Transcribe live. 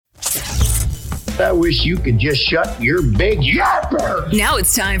I wish you could just shut your big yapper. Now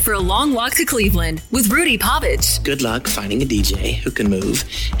it's time for a long walk to Cleveland with Rudy Povich. Good luck finding a DJ who can move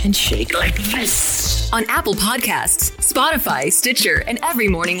and shake like this. On Apple Podcasts, Spotify, Stitcher, and every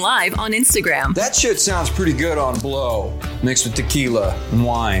morning live on Instagram. That shit sounds pretty good on blow, mixed with tequila and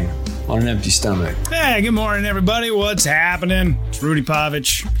wine on an empty stomach. Hey, good morning, everybody. What's happening? It's Rudy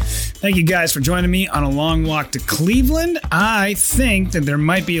Povich. Thank you guys for joining me on a long walk to Cleveland. I think that there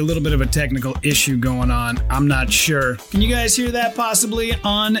might be a little bit of a technical issue going on. I'm not sure. Can you guys hear that possibly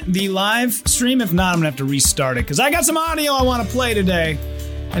on the live stream? If not, I'm going to have to restart it because I got some audio I want to play today.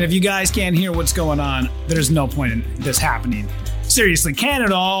 And if you guys can't hear what's going on, there's no point in this happening. Seriously, can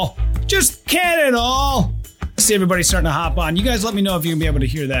it all? Just can it all? See everybody starting to hop on. You guys let me know if you can be able to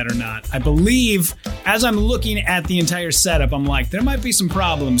hear that or not. I believe as I'm looking at the entire setup, I'm like, there might be some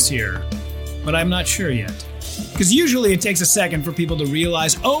problems here, but I'm not sure yet. Because usually it takes a second for people to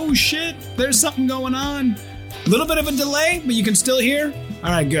realize, oh shit, there's something going on. A little bit of a delay, but you can still hear? All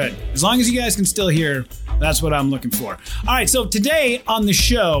right, good. As long as you guys can still hear, that's what I'm looking for. All right, so today on the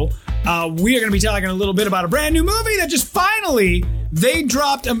show, we are going to be talking a little bit about a brand new movie that just finally they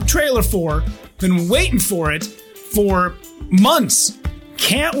dropped a trailer for. Been waiting for it for months.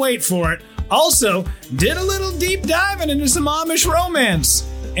 Can't wait for it. Also, did a little deep diving into some Amish romance.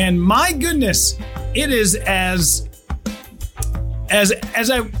 And my goodness, it is as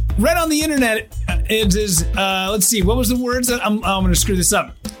I read on the internet, it is, let's see, what was the words that I'm going to screw this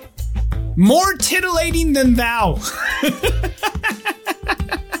up. More titillating than thou.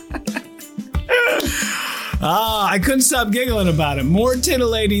 I couldn't stop giggling about it. More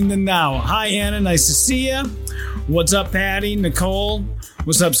titillating than thou. Hi, Anna. Nice to see you. What's up, Patty? Nicole?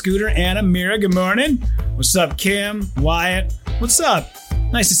 What's up, Scooter? Anna? Mira? Good morning. What's up, Kim? Wyatt? What's up?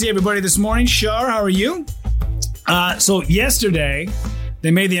 Nice to see everybody this morning. Shar, how are you? So yesterday,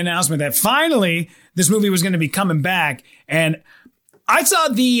 they made the announcement that finally this movie was going to be coming back. And I saw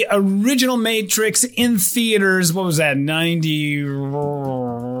the original Matrix in theaters. What was that?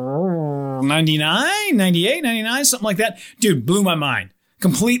 99, 98, 99, something like that. Dude, blew my mind.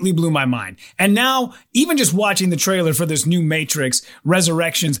 Completely blew my mind. And now, even just watching the trailer for this new Matrix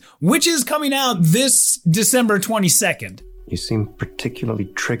Resurrections, which is coming out this December 22nd. You seem particularly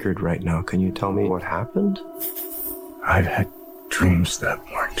triggered right now. Can you tell me what happened? I've had dreams that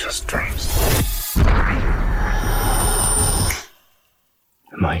weren't just dreams.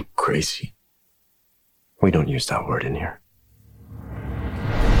 Am I crazy? We don't use that word in here.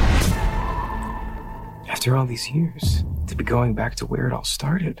 After all these years, to be going back to where it all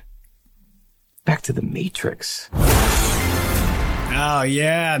started. Back to the Matrix. Oh,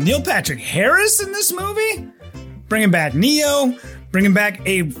 yeah. Neil Patrick Harris in this movie? Bringing back Neo. Bringing back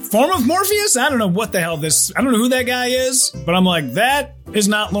a form of Morpheus? I don't know what the hell this... I don't know who that guy is, but I'm like, that is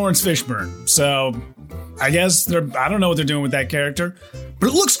not Lawrence Fishburne. So, I guess I don't know what they're doing with that character. But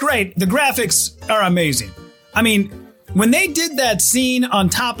it looks great. The graphics are amazing. I mean... when they did that scene on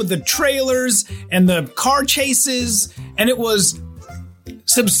top of the trailers and the car chases, and it was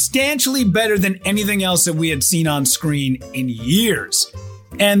substantially better than anything else that we had seen on screen in years.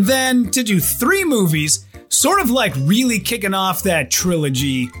 And then to do 3 movies, sort of like really kicking off that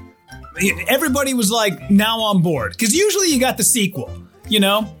trilogy, everybody was like now on board. Because usually you got the sequel, you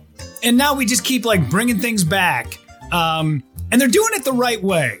know? And now we just keep like bringing things back. And they're doing it the right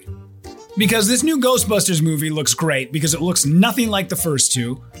way. Because this new Ghostbusters movie looks great because it looks nothing like the first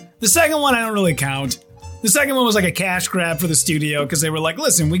 2. The second one, I don't really count. The second one was like a cash grab for the studio because they were like,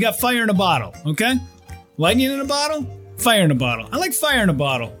 listen, we got fire in a bottle, okay? Lightning in a bottle? Fire in a bottle. I like fire in a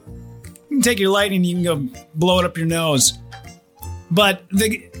bottle. You can take your lightning, you can go blow it up your nose. But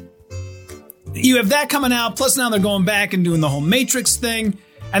you have that coming out, plus now they're going back and doing the whole Matrix thing.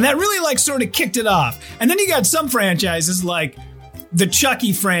 And that really like sort of kicked it off. And then you got some franchises like the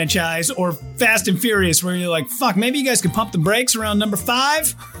Chucky franchise or Fast and Furious where you're like, fuck, maybe you guys can pump the brakes around number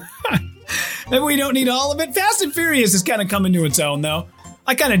 5. Maybe we don't need all of it. Fast and Furious is kind of coming to its own, though.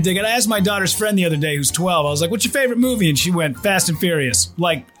 I kind of dig it. I asked my daughter's friend the other day, who's 12, I was like, what's your favorite movie? And she went, Fast and Furious.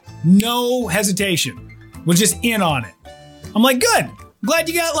 Like, no hesitation. Was just in on it. I'm like, good. Glad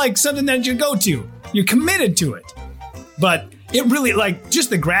you got, like, something that you go to. You're committed to it. But it really, like, just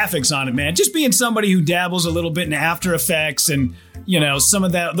the graphics on it, man. Just being somebody who dabbles a little bit in After Effects and, you know, some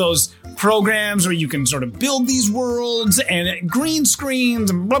of those programs where you can sort of build these worlds and green screens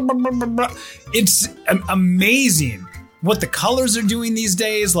and blah, blah, blah, blah, blah. It's amazing what the colors are doing these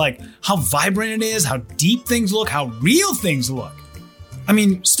days, like how vibrant it is, how deep things look, how real things look. I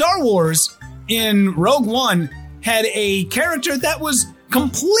mean, Star Wars in Rogue One had a character that was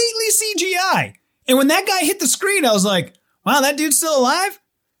completely CGI. And when that guy hit the screen, I was like, wow, that dude's still alive?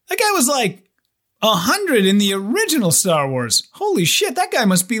 That guy was like 100 in the original Star Wars. Holy shit, that guy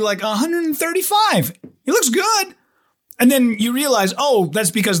must be like 135. He looks good. And then you realize, oh,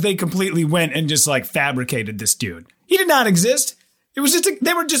 that's because they completely went and just like fabricated this dude. He did not exist. It was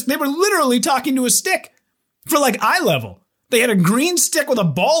they were literally talking to a stick for like eye level. They had a green stick with a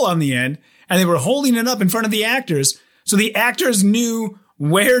ball on the end and they were holding it up in front of the actors. So the actors knew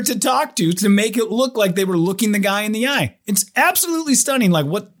where to talk to make it look like they were looking the guy in the eye. It's absolutely stunning. Like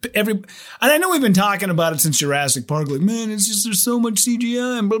and I know we've been talking about it since Jurassic Park. Like, man, it's just, there's so much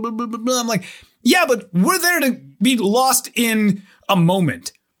CGI and blah, blah, blah, blah, blah. I'm like, yeah, but we're there to be lost in a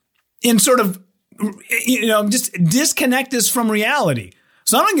moment, in sort of, just disconnect us from reality.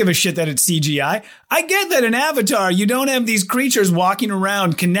 So I don't give a shit that it's CGI. I get that in Avatar, you don't have these creatures walking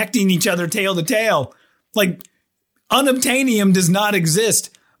around connecting each other tail to tail. Like, unobtainium does not exist.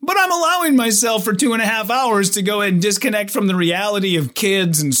 But I'm allowing myself for 2.5 hours to go ahead and disconnect from the reality of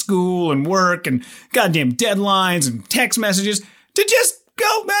kids and school and work and goddamn deadlines and text messages to just go,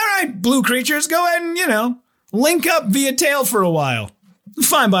 all right, blue creatures, go ahead and, link up via tail for a while. I'm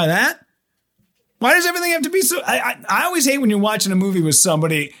fine by that. Why does everything have to be so... I always hate when you're watching a movie with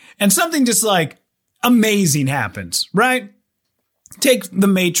somebody and something just like amazing happens, right? Take The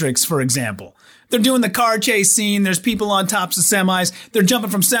Matrix, for example. They're doing the car chase scene. There's people on tops of semis. They're jumping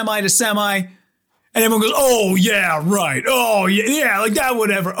from semi to semi. And everyone goes, oh, yeah, right. Oh, yeah, like that,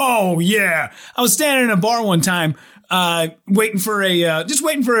 whatever. Oh, yeah. I was standing in a bar one time waiting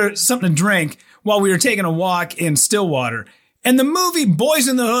for something to drink while we were taking a walk in Stillwater. And the movie Boys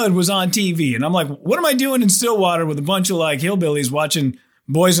in the Hood was on TV. And I'm like, what am I doing in Stillwater with a bunch of like hillbillies watching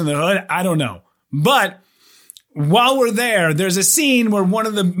Boys in the Hood? I don't know. But while we're there, there's a scene where one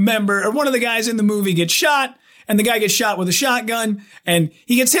of the guys in the movie gets shot, and the guy gets shot with a shotgun, and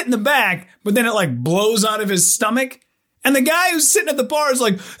he gets hit in the back, but then it like blows out of his stomach. And the guy who's sitting at the bar is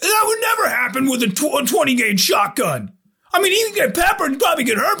like, that would never happen with a 20 gauge shotgun. I mean, he can get peppered and probably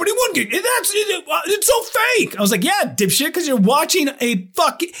get hurt, but he wouldn't get, it's so fake. I was like, yeah, dipshit, because you're watching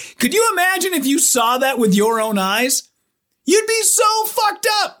could you imagine if you saw that with your own eyes? You'd be so fucked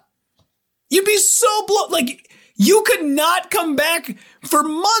up. You'd be so you could not come back for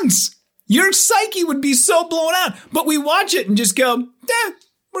months. Your psyche would be so blown out. But we watch it and just go,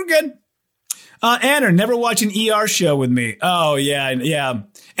 we're good. Anna, never watch an ER show with me. Oh, yeah.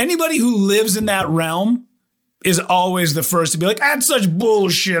 Anybody who lives in that realm is always the first to be like, that's such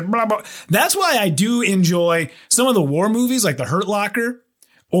bullshit, blah, blah. That's why I do enjoy some of the war movies like The Hurt Locker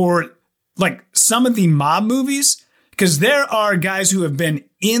or like some of the mob movies, because there are guys who have been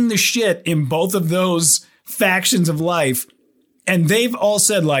in the shit in both of those factions of life, and they've all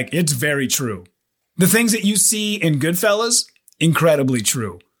said, like, it's very true. The things that you see in Goodfellas, incredibly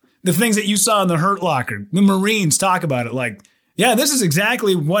true. The things that you saw in The Hurt Locker, the Marines talk about it like, yeah, this is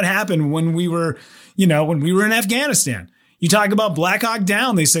exactly what happened when we were in Afghanistan. You talk about Black Hawk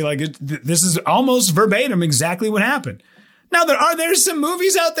Down, they say, like, this is almost verbatim exactly what happened. Now, are there some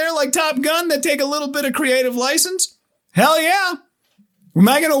movies out there like Top Gun that take a little bit of creative license? Hell yeah. Am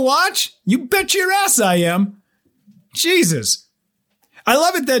I going to watch? You bet your ass I am. Jesus. I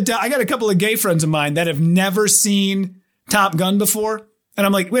love it that I got a couple of gay friends of mine that have never seen Top Gun before. And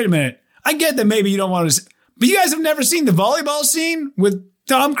I'm like, wait a minute. I get that maybe you don't want to, but you guys have never seen the volleyball scene with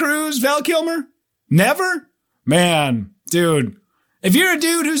Tom Cruise, Val Kilmer? Never? Man, dude. If you're a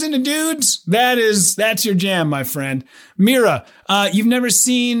dude who's into dudes, that's your jam, my friend. Mira, you've never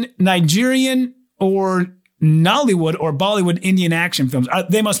seen Nigerian or Nollywood or Bollywood Indian action films.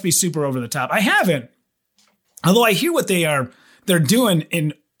 They must be super over the top. I haven't. Although I hear what they're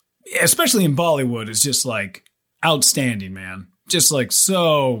doing especially in Bollywood is just like outstanding, man. Just like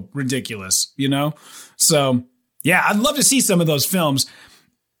so ridiculous, So yeah, I'd love to see some of those films.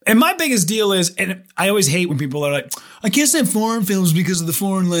 And my biggest deal is, and I always hate when people are like, I can't stand foreign films because of the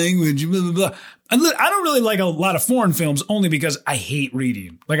foreign language, blah, blah, blah. I don't really like a lot of foreign films only because I hate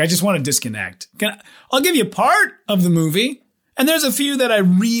reading. Like, I just want to disconnect. I'll give you part of the movie, and there's a few that I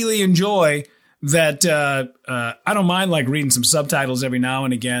really enjoy that I don't mind, like, reading some subtitles every now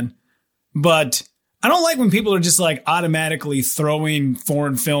and again. But I don't like when people are just, like, automatically throwing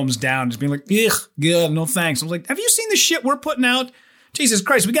foreign films down, just being like, ugh, good, no thanks. I was like, have you seen the shit we're putting out? Jesus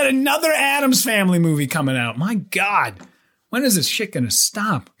Christ, we got another Addams Family movie coming out. My God. When is this shit going to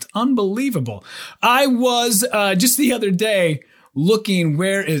stop? It's unbelievable. I was just the other day looking,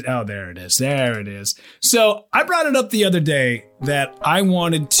 there it is. There it is. So I brought it up the other day that I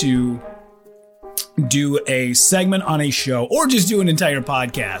wanted to do a segment on a show or just do an entire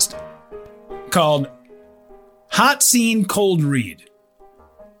podcast called Hot Scene Cold Read.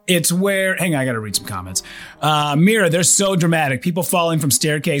 It's where, hang on, I got to read some comments. Mira, they're so dramatic. People falling from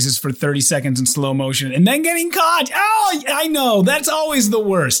staircases for 30 seconds in slow motion and then getting caught. Oh, I know. That's always the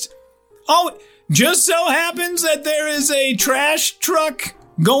worst. Oh, just so happens that there is a trash truck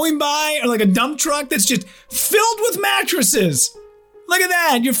going by, or like a dump truck that's just filled with mattresses. Look at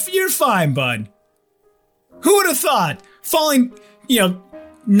that. You're fine, bud. Who would have thought falling,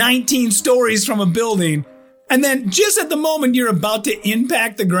 19 stories from a building, and then just at the moment you're about to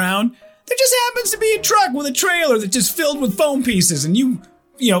impact the ground, there just happens to be a truck with a trailer that's just filled with foam pieces, and you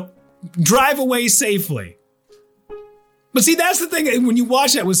drive away safely. But see, that's the thing, when you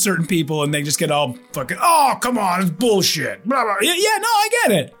watch that with certain people and they just get all fucking, oh, come on, it's bullshit. Blah, blah. Yeah, no, I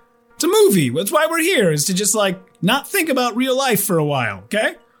get it. It's a movie. That's why we're here, is to just not think about real life for a while,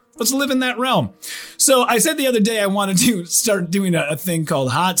 okay? Let's live in that realm. So I said the other day I wanted to start doing a thing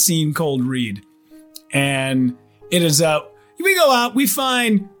called Hot Scene Cold Read. And it is, we go out, we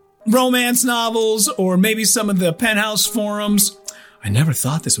find romance novels or maybe some of the Penthouse forums. I never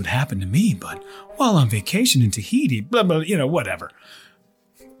thought this would happen to me, but while on vacation in Tahiti, blah, blah, whatever.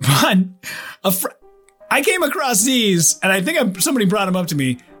 But I came across these, and I think somebody brought them up to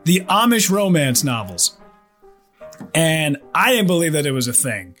me, the Amish romance novels. And I didn't believe that it was a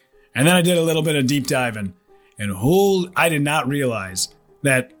thing. And then I did a little bit of deep diving, and I did not realize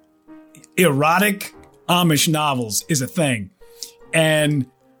that erotic Amish novels is a thing. And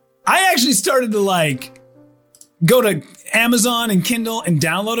I actually started to go to Amazon and Kindle and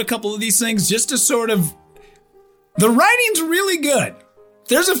download a couple of these things just to sort of, the writing's really good.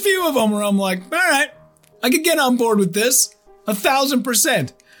 There's a few of them where I'm like, all right, I could get on board with this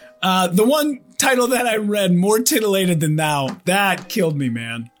 1,000%. The one title that I read, More Titillated Than Thou, that killed me,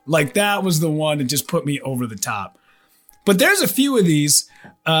 man. That was the one that just put me over the top. But there's a few of these.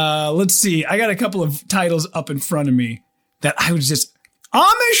 Let's see. I got a couple of titles up in front of me that I was just,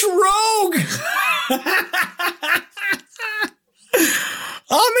 Amish Rogue!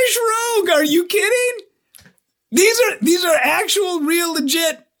 Amish Rogue, are you kidding? These are actual, real,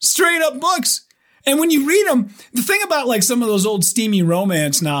 legit, straight up books. And when you read them, the thing about some of those old steamy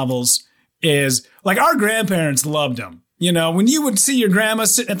romance novels is our grandparents loved them. When you would see your grandma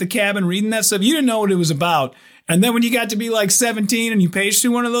sitting at the cabin reading that stuff, you didn't know what it was about. And then when you got to be 17 and you paged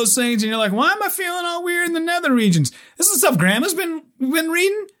through one of those things and you're like, why am I feeling all weird in the nether regions? This is stuff grandma's been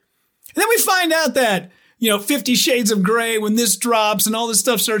reading. And then we find out that, 50 Shades of Grey, when this drops and all this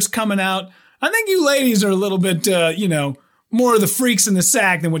stuff starts coming out, I think you ladies are a little bit, more of the freaks in the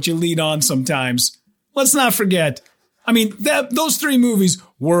sack than what you lead on sometimes. Let's not forget. I mean, those 3 movies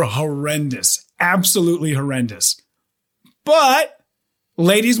were horrendous. Absolutely horrendous. But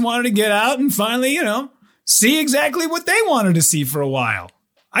ladies wanted to get out and finally, see exactly what they wanted to see for a while.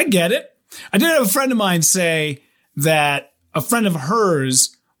 I get it. I did have a friend of mine say that a friend of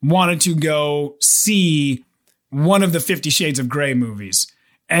hers wanted to go see one of the 50 Shades of Grey movies.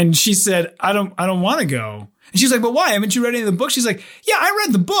 And she said, I don't want to go. And she's like, but why? Haven't you read any of the books? She's like, yeah, I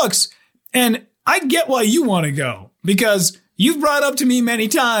read the books and I get why you want to go, because you've brought up to me many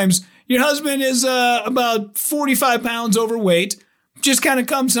times, your husband is about 45 pounds overweight, just kind of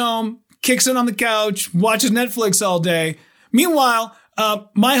comes home, kicks it on the couch, watches Netflix all day. Meanwhile,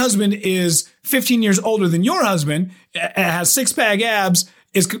 my husband is 15 years older than your husband, has 6-pack abs,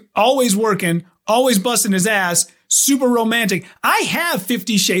 is always working, always busting his ass, super romantic. I have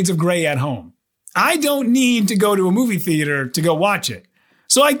 50 Shades of Grey at home. I don't need to go to a movie theater to go watch it.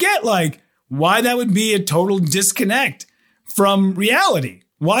 So I get why that would be a total disconnect from reality.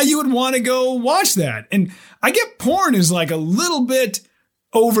 Why you would want to go watch that. And I get porn is a little bit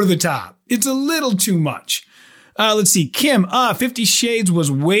over the top. It's a little too much. Let's see. Kim, 50 Shades was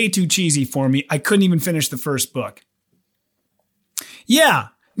way too cheesy for me. I couldn't even finish the first book. Yeah,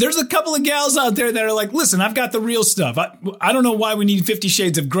 there's a couple of gals out there that are like, listen, I've got the real stuff. I don't know why we need 50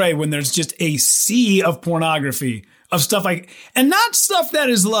 Shades of Grey when there's just a sea of pornography of stuff and not stuff that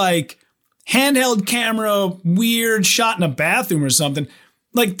is handheld camera, weird shot in a bathroom or something.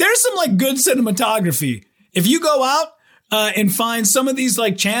 There's some good cinematography. If you go out and find some of these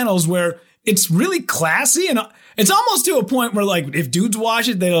channels where it's really classy and it's almost to a point where if dudes watch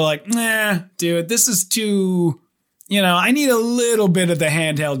it, they're like, nah, dude, this is too, I need a little bit of the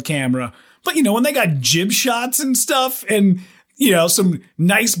handheld camera. But when they got jib shots and stuff and, some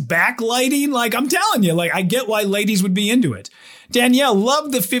nice backlighting, I'm telling you, I get why ladies would be into it. Danielle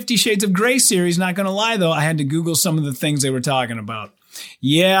loved the 50 Shades of Grey series. Not going to lie, though, I had to Google some of the things they were talking about.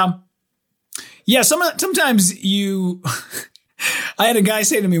 Yeah. Sometimes I had a guy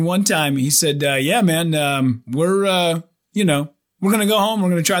say to me one time, he said, yeah, man, we're going to go home. We're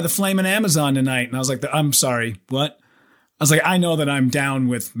going to try the flaming Amazon tonight. And I was like, I'm sorry, what? I was like, I know that I'm down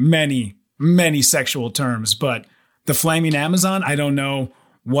with many, many sexual terms, but the flaming Amazon, I don't know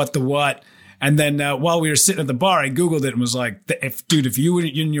what the what. And then while we were sitting at the bar, I Googled it and was like, if you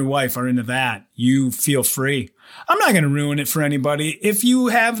and your wife are into that, you feel free. I'm not going to ruin it for anybody. If you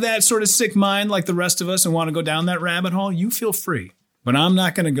have that sort of sick mind like the rest of us and want to go down that rabbit hole, you feel free. But I'm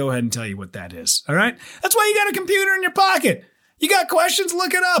not going to go ahead and tell you what that is. All right? That's why you got a computer in your pocket. You got questions,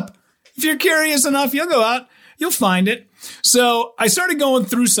 look it up. If you're curious enough, you'll go out, you'll find it. So I started going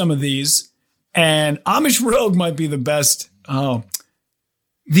through some of these, and Amish Rogue might be the best. Oh,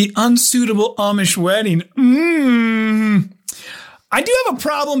 the unsuitable Amish wedding. I do have a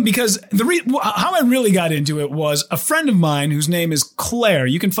problem because how I really got into it was a friend of mine whose name is Claire.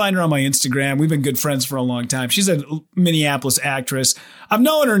 You can find her on my Instagram. We've been good friends for a long time. She's a Minneapolis actress. I've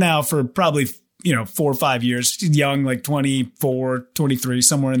known her now for probably, 4 or 5 years. She's young, like 24, 23,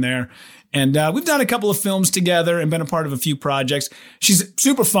 somewhere in there. And we've done a couple of films together and been a part of a few projects. She's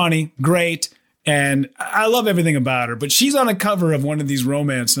super funny, great. And I love everything about her, but she's on a cover of one of these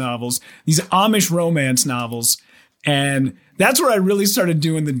romance novels, these Amish romance novels. And that's where I really started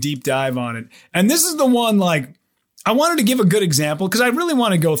doing the deep dive on it. And this is the one, like, I wanted to give a good example because I really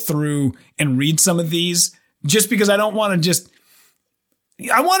want to go through and read some of these just because I don't want to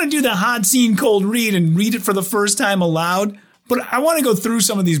I want to do the hot scene cold read and read it for the first time aloud. But I want to go through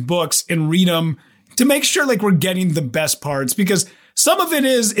some of these books and read them to make sure like we're getting the best parts because some of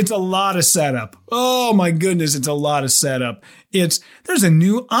it's a lot of setup. Oh my goodness, it's a lot of setup. There's a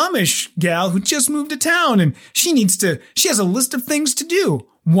new Amish gal who just moved to town and she has a list of things to do.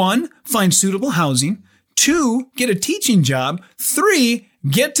 1, find suitable housing. 2, get a teaching job. 3,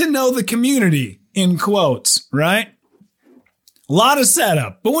 get to know the community, in quotes, right? A lot of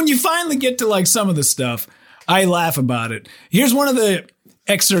setup. But when you finally get to like some of the stuff, I laugh about it. Here's one of the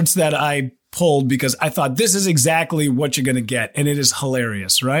excerpts that I pulled because I thought this is exactly what you're going to get. And it is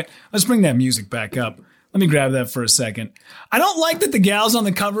hilarious, right? Let's bring that music back up. Let me grab that for a second. I don't like that the gals on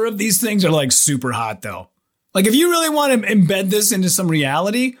the cover of these things are like super hot though. Like if you really want to embed this into some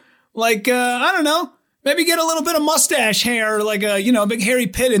reality, like, I don't know, maybe get a little bit of mustache hair, like a, a big hairy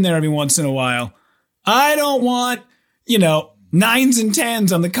pit in there every once in a while. I don't want, 9s and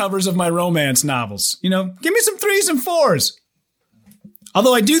 10s on the covers of my romance novels. Give me some 3s and 4s.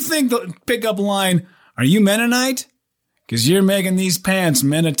 Although I do think the pickup line, are you Mennonite? Because you're making these pants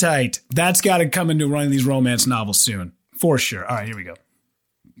Mennonite. That's got to come into one of these romance novels soon. For sure. All right, here we go.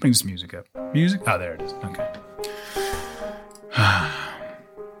 Bring this music up. Music? Oh, there it is. Okay.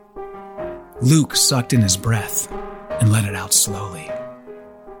 Luke sucked in his breath and let it out slowly.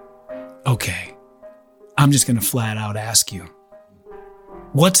 Okay, I'm just going to flat out ask you.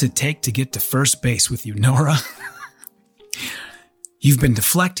 What's it take to get to first base with you, Nora? You've been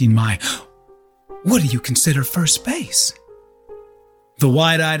deflecting what do you consider first base? The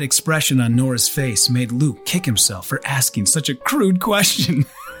wide-eyed expression on Nora's face made Luke kick himself for asking such a crude question.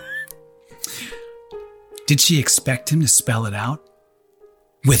 Did she expect him to spell it out?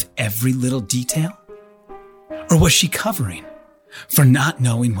 With every little detail? Or was she covering for not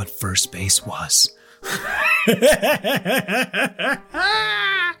knowing what first base was?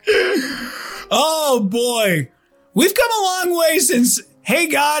 Oh boy. We've come a long way since, hey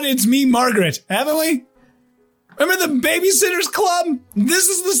God, it's me, Margaret, haven't we? Remember the Babysitters Club? This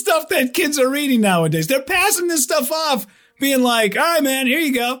is the stuff that kids are reading nowadays. They're passing this stuff off, being like, all right, man, here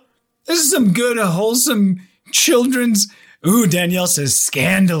you go. This is some good, wholesome children's. Ooh, Danielle says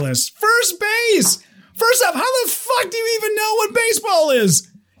scandalous. First base. First off, how the fuck do you even know what baseball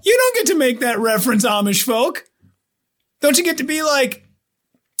is? You don't get to make that reference, Amish folk. Don't you get to be like,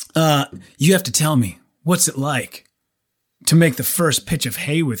 you have to tell me. What's it like to make the first pitch of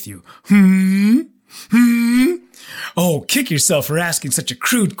hay with you? Oh, kick yourself for asking such a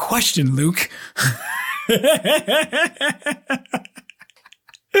crude question, Luke.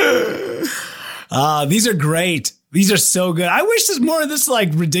 These are great. These are so good. I wish more of this like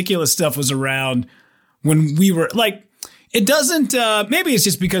ridiculous stuff was around when we were like, it doesn't, maybe it's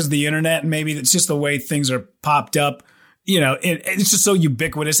just because of the internet and maybe it's just the way things are popped up. It's just so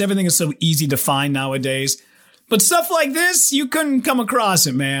ubiquitous. Everything is so easy to find nowadays. But stuff like this, you couldn't come across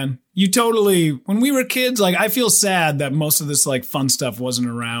it, man. You totally, when we were kids, like, I feel sad that most of this, like, fun stuff wasn't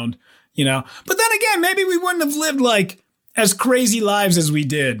around, But then again, maybe we wouldn't have lived, like, as crazy lives as we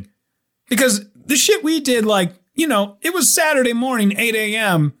did. Because the shit we did, like, it was Saturday morning, 8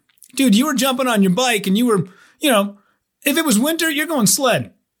 a.m. Dude, you were jumping on your bike and you were, if it was winter, you're going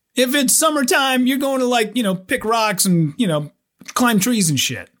sled. If it's summertime, you're going to like, pick rocks and, climb trees and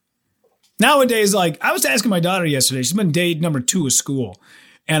shit. Nowadays, like I was asking my daughter yesterday, she's been day number 2 of school.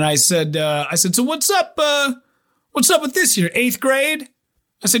 And I said, so what's up? what's up with this year? 8th grade?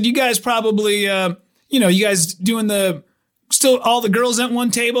 I said, you guys probably, you guys doing still all the girls at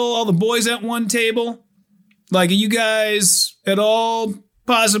one table, all the boys at one table? Like, are you guys at all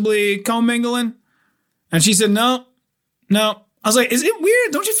possibly commingling? And she said, no. I was like, is it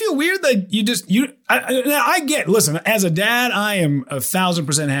weird? Don't you feel weird that I get, listen, as a dad, I am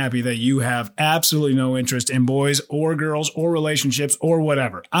 1,000% happy that you have absolutely no interest in boys or girls or relationships or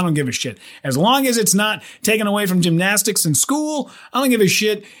whatever. I don't give a shit. As long as it's not taken away from gymnastics in school, I don't give a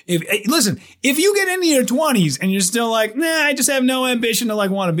shit. If you get into your 20s and you're still like, nah, I just have no ambition to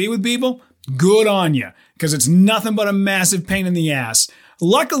want to be with people, good on you. Because it's nothing but a massive pain in the ass.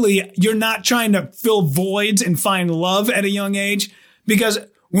 Luckily, you're not trying to fill voids and find love at a young age, because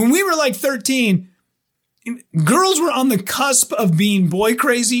when we were 13, girls were on the cusp of being boy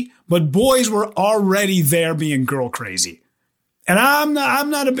crazy, but boys were already there being girl crazy. And I'm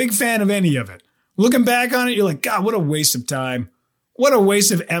not a big fan of any of it. Looking back on it, you're like, God, what a waste of time. What a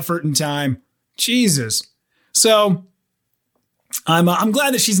waste of effort and time. Jesus. So I'm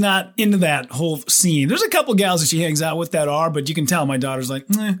glad that she's not into that whole scene. There's a couple gals that she hangs out with that are, but you can tell my daughter's like,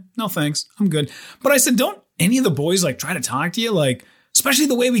 no thanks, I'm good. But I said, don't any of the boys try to talk to you? Especially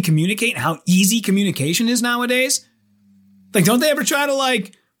the way we communicate and how easy communication is nowadays. Don't they ever try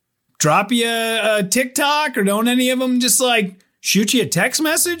to drop you a TikTok, or don't any of them just shoot you a text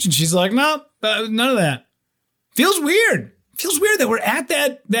message? And she's like, no, none of that. Feels weird. Feels weird that we're at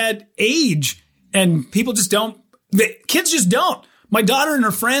that age and people just don't. The kids just don't. My daughter and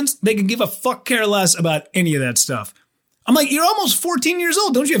her friends, they can give a fuck care less about any of that stuff. I'm like, you're almost 14 years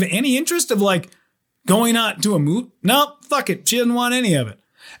old. Don't you have any interest of going out to a movie? No, fuck it. She doesn't want any of it.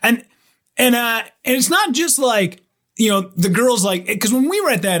 And it's not just the girls because when we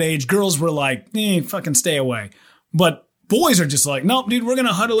were at that age, girls were fucking stay away. But boys are just nope, dude, we're going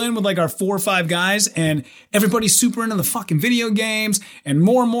to huddle in with our 4 or 5 guys, and everybody's super into the fucking video games. And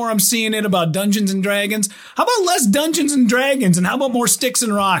more I'm seeing it about Dungeons and Dragons. How about less Dungeons and Dragons, and how about more sticks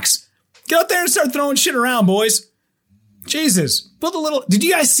and rocks? Get out there and start throwing shit around, boys. Jesus. Build a little. Did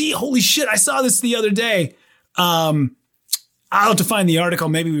you guys see? Holy shit. I saw this the other day. I'll have to find the article.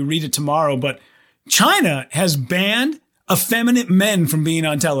 Maybe we read it tomorrow, but China has banned effeminate men from being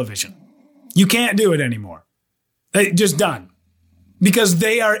on television. You can't do it anymore. Just done. Because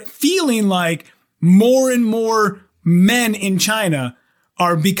they are feeling more and more men in China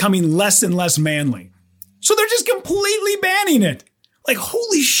are becoming less and less manly. So they're just completely banning it.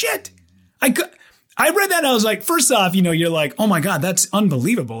 Holy shit. I read that and I was like, first off, you're like, oh my God, that's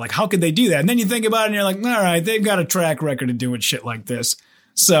unbelievable. How could they do that? And then you think about it and you're like, all right, they've got a track record of doing shit like this.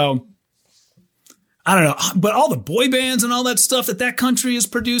 So I don't know. But all the boy bands and all that stuff that country is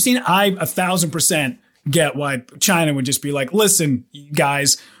producing, I 1,000% get why China would just be like, listen,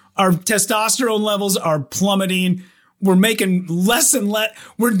 guys, our testosterone levels are plummeting. We're making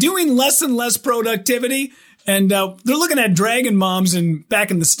we're doing less and less productivity. And they're looking at dragon moms and back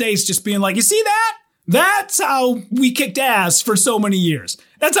in the States just being like, you see that? That's how we kicked ass for so many years.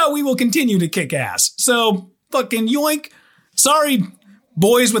 That's how we will continue to kick ass. So fucking yoink. Sorry,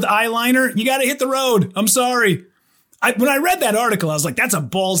 boys with eyeliner. You got to hit the road. I'm sorry. When I read that article, I was like, that's a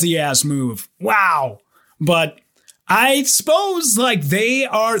ballsy ass move. Wow. But I suppose they're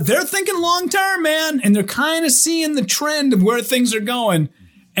thinking long term, man. And they're kind of seeing the trend of where things are going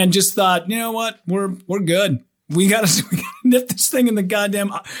and just thought, you know what? We're good. We gotta nip this thing in the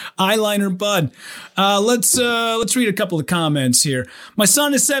goddamn eyeliner bud. Let's read a couple of comments here. My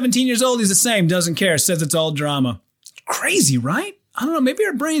son is 17 years old. He's the same. Doesn't care. Says it's all drama. Crazy, right? I don't know. Maybe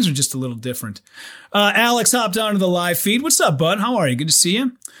our brains are just a little different. Alex hopped onto the live feed. What's up, bud? How are you? Good to see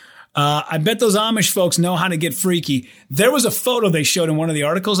you. I bet those Amish folks know how to get freaky. There was a photo they showed in one of the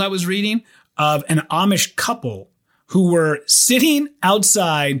articles I was reading of an Amish couple who were sitting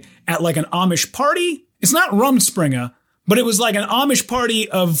outside at an Amish party. It's not Rumspringa, but it was an Amish party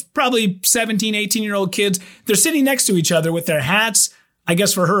of probably 17, 18-year-old kids. They're sitting next to each other with their hats, I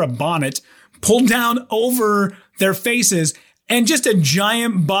guess for her a bonnet, pulled down over their faces, and just a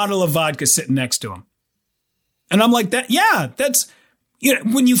giant bottle of vodka sitting next to them. And I'm like, that's...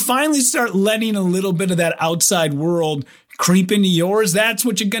 when you finally start letting a little bit of that outside world creep into yours, that's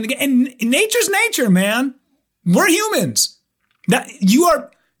what you're going to get. And nature's nature, man. We're humans.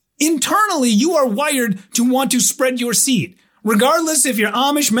 Internally, you are wired to want to spread your seed. Regardless if you're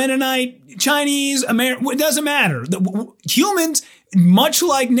Amish, Mennonite, Chinese, American, it doesn't matter. Humans, much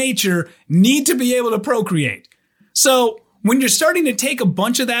like nature, need to be able to procreate. So when you're starting to take a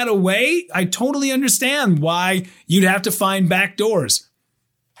bunch of that away, I totally understand why you'd have to find back doors.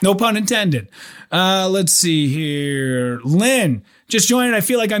 No pun intended. Let's see here. Lynn, just joined. I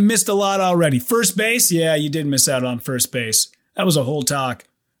feel like I missed a lot already. First base? Yeah, you did miss out on first base. That was a whole talk.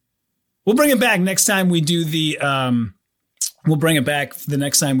 We'll bring it back next time we do we'll bring it back the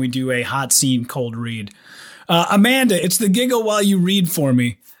next time we do a hot scene cold read. Amanda, it's the giggle while you read for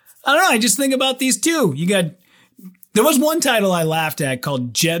me. I don't know. I just think about these two. There was one title I laughed at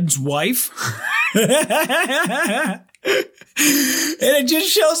called Jed's Wife. And it just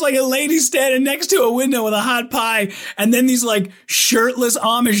shows like a lady standing next to a window with a hot pie, and then these like shirtless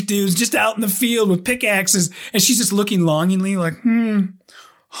Amish dudes just out in the field with pickaxes, and she's just looking longingly like,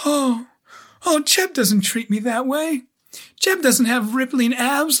 oh, Jeb doesn't treat me that way. Jeb doesn't have rippling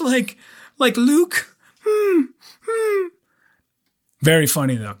abs like Luke. Very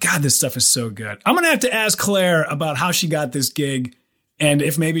funny though. God, this stuff is so good. I'm going to have to ask Claire about how she got this gig and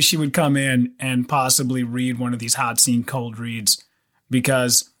if maybe she would come in and possibly read one of these hot scene cold reads,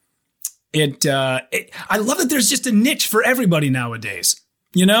 because I love that there's just a niche for everybody nowadays.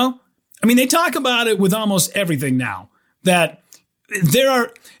 You know, I mean, they talk about it with almost everything now, that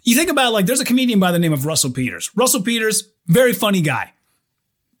you think about like, there's a comedian by the name of Russell Peters. Russell Peters, very funny guy.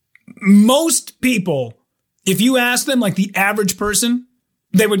 Most people, if you ask them, like the average person,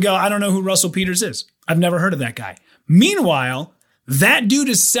 they would go, I don't know who Russell Peters is. I've never heard of that guy. Meanwhile, that dude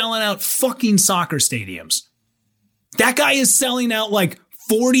is selling out fucking soccer stadiums. That guy is selling out like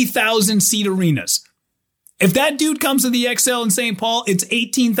 40,000 seat arenas. If that dude comes to the XL in St. Paul, it's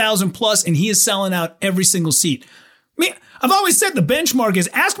 18,000 plus, and he is selling out every single seat. I mean, I've always said the benchmark is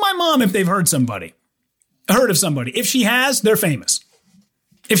ask my mom if they've heard of somebody. If she has, they're famous.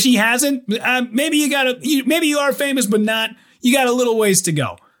 If she hasn't, maybe you are famous, but not, you got a little ways to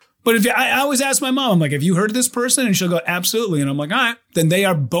go. But I always ask my mom, I'm like, have you heard of this person? And she'll go, absolutely. And I'm like, all right, then they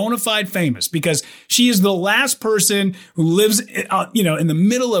are bona fide famous, because she is the last person who lives, in the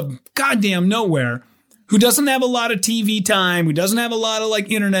middle of goddamn nowhere, who doesn't have a lot of TV time, who doesn't have a lot of like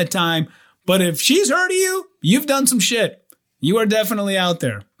internet time. But if she's heard of you, you've done some shit. You are definitely out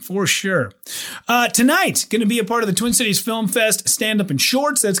there for sure. Tonight, going to be a part of the Twin Cities Film Fest stand-up in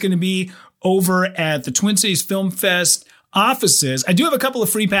shorts. That's going to be over at the Twin Cities Film Fest offices. I do have a couple of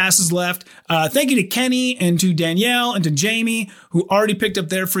free passes left. Thank you to Kenny and to Danielle and to Jamie, who already picked up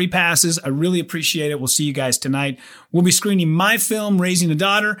their free passes. I really appreciate it. We'll see you guys tonight. We'll be screening my film, Raising a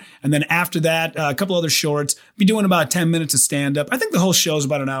Daughter. And then after that, a couple other shorts. Be doing about 10 minutes of stand-up. I think the whole show is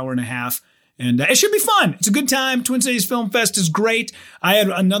about an hour and a half. And it should be fun. It's a good time. Twin Cities Film Fest is great. I had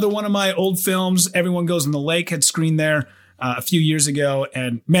another one of my old films, Everyone Goes in the Lake, had screened there a few years ago.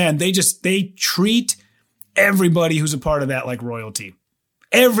 And man, they treat everybody who's a part of that like royalty.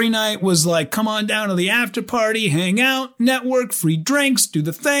 Every night was like, come on down to the after party, hang out, network, free drinks, do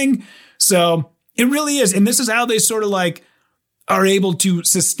the thing. So it really is. And this is how they sort of like are able to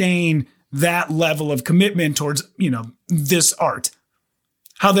sustain that level of commitment towards, this art.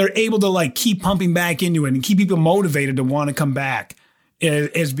 How they're able to like keep pumping back into it and keep people motivated to want to come back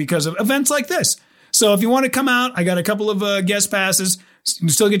is because of events like this. So if you want to come out, I got a couple of guest passes.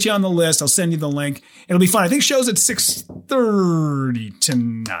 Still get you on the list. I'll send you the link. It'll be fun. I think show's at 6:30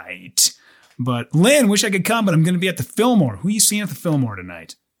 tonight. But Lynn, wish I could come, but I'm going to be at the Fillmore. Who are you seeing at the Fillmore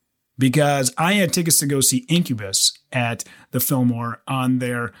tonight? Because I had tickets to go see Incubus at the Fillmore on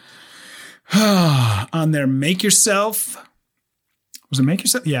their Make Yourself. Was it Make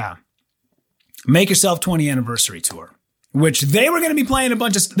Yourself? Yeah. Make Yourself 20 anniversary tour, which they were going to be playing they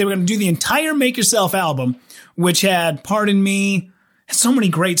were going to do the entire Make Yourself album, which had Pardon Me, had so many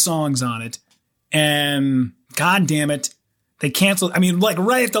great songs on it. And God damn it, they canceled. I mean, like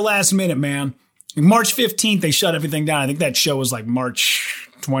right at the last minute, man. March 15th, they shut everything down. I think that show was like March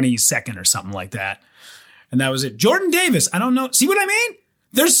 22nd or something like that. And that was it. Jordan Davis. I don't know. See what I mean?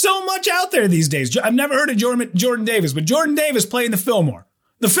 There's so much out there these days. I've never heard of Jordan Davis, but Jordan Davis playing the Fillmore.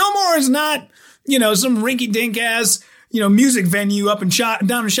 The Fillmore is not, some rinky-dink ass, music venue up down in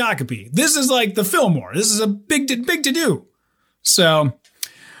Shakopee. This is like the Fillmore. This is a big to do. So,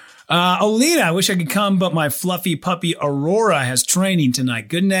 Alina, I wish I could come, but my fluffy puppy Aurora has training tonight.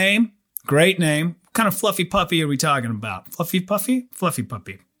 Good name. Great name. What kind of fluffy puppy are we talking about? Fluffy puppy? Fluffy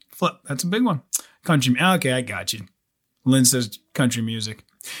puppy. That's a big one. Country. Okay, I got you. Lynn says country music.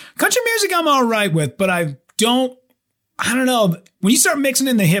 Country music I'm all right with, but I don't know. When you start mixing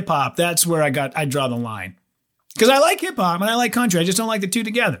in the hip hop, that's where I draw the line. Because I like hip hop and I like country. I just don't like the two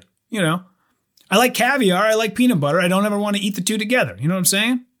together. I like caviar. I like peanut butter. I don't ever want to eat the two together. You know what I'm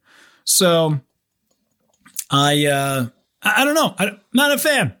saying? So I don't know. I'm not a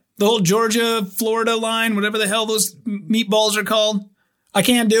fan. The whole Georgia, Florida line, whatever the hell those meatballs are called. I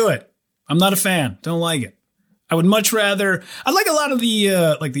can't do it. I'm not a fan. Don't like it. I would much rather, I like a lot of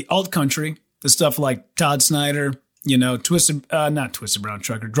the alt country, the stuff like Todd Snyder, not Twisted Brown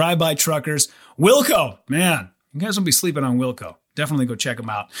Trucker, Drive-By Truckers, Wilco. Man, you guys will be sleeping on Wilco. Definitely go check them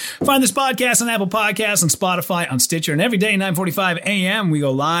out. Find this podcast on Apple Podcasts, on Spotify, on Stitcher, and every day 9:45 a.m. we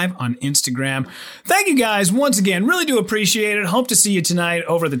go live on Instagram. Thank you guys once again. Really do appreciate it. Hope to see you tonight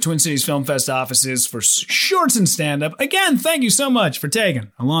over at the Twin Cities Film Fest offices for shorts and stand-up. Again, thank you so much for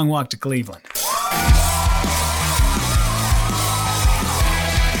taking a long walk to Cleveland.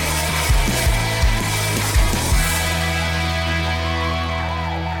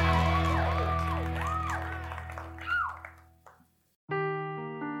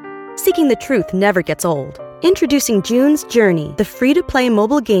 Seeking the truth never gets old. Introducing June's Journey, the free-to-play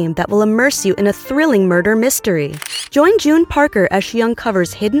mobile game that will immerse you in a thrilling murder mystery. Join June Parker as she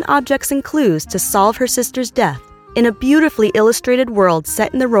uncovers hidden objects and clues to solve her sister's death in a beautifully illustrated world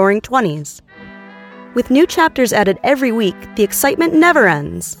set in the Roaring '20s. With new chapters added every week, the excitement never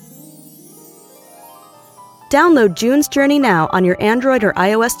ends. Download June's Journey now on your Android or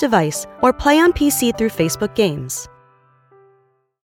iOS device, or play on PC through Facebook Games.